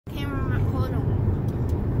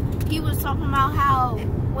he was talking about how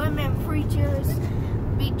women preachers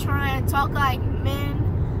be trying to talk like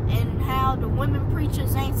men, and how the women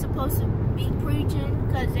preachers ain't supposed to be preaching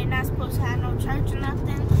because they're not supposed to have no church or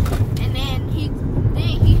nothing. And then he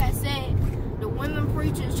had said the women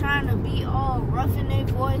preachers trying to be all rough in their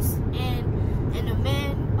voice, and the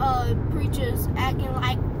men preachers acting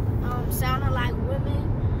like sounding like women.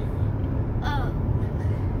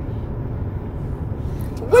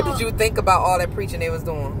 What did you think about all that preaching they was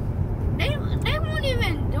doing? They weren't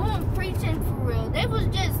even doing preaching for real. They was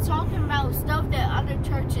just talking about stuff that other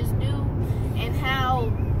churches do, and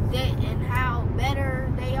how better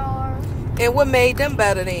they are. And what made them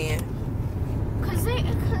better then? Cause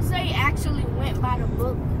they actually went by the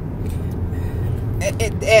book.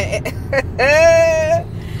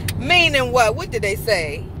 Meaning what? What did they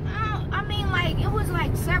say? I mean, like, it was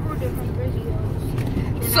like several different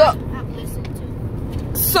videos So I've listened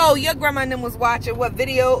to. So your grandma and them was watching what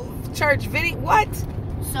video? Church video? What?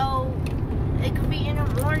 So it could be in the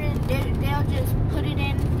morning. They'll just put it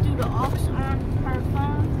in through the aux on her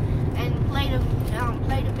phone and play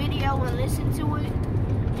the video and listen to it.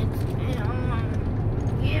 And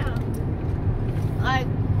yeah, like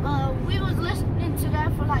we was listening to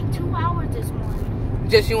that for like 2 hours this morning.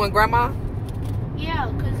 Just you and grandma? Yeah,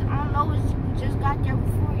 cause I don't know, it just got there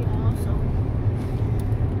before y'all. So.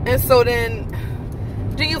 And so then,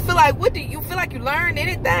 do you feel like you learned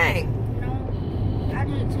anything? No, I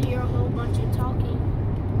just hear a whole bunch of talking.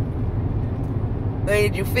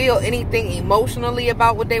 Did you feel anything emotionally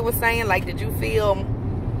about what they were saying? Like, did you feel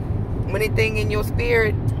anything in your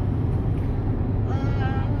spirit?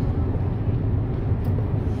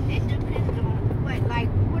 It depends on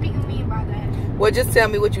what do you mean by that? Well, just tell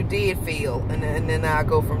me what you did feel, and then I'll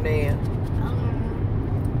go from there.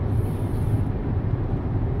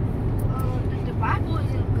 The Bible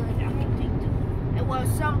isn't good. I don't think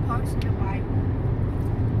some parts of the Bible.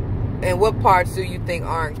 And what parts do you think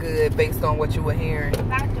aren't good based on what you were hearing?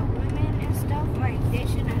 About the women and stuff, like they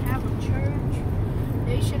shouldn't have a church.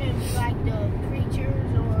 They shouldn't be like the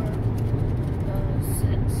preachers or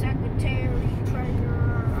the secretary,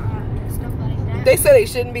 treasurer, and stuff like that. They said they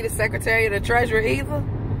shouldn't be the secretary or the treasurer either?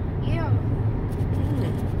 Yeah.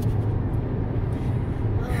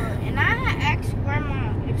 And I asked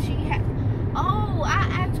Grandma if she had... Oh, I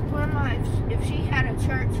asked Grandma if she had a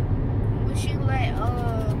church, would she let,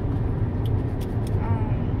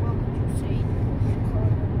 what would you say?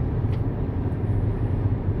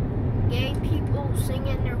 Gay people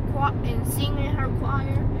singing singing her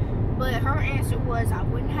choir, but her answer was, I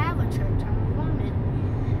wouldn't have a church, I'm a woman.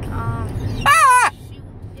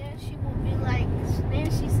 She would be like, then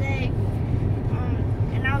she said,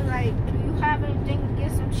 and I was like, do you have anything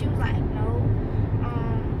against them? She was like, no.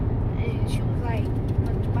 And she was like,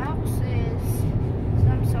 but the Bible says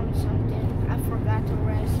something. I forgot the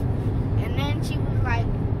rest. And then she was like,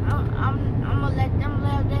 I'm gonna let them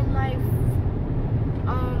live their life.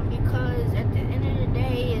 Because at the end of the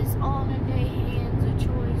day, it's all in their hands, a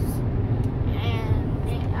choice.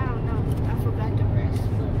 And I don't know. I forgot the rest.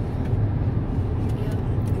 But yeah.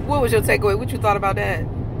 What was your takeaway? What you thought about that?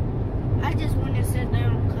 I just went and sat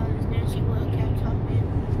down because then she would have kept talking.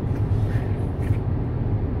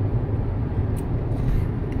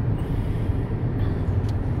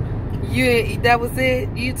 That was it?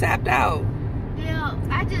 You tapped out? Yeah,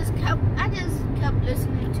 I just kept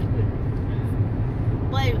listening to it.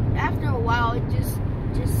 But after a while, it just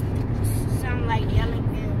sounded like yelling.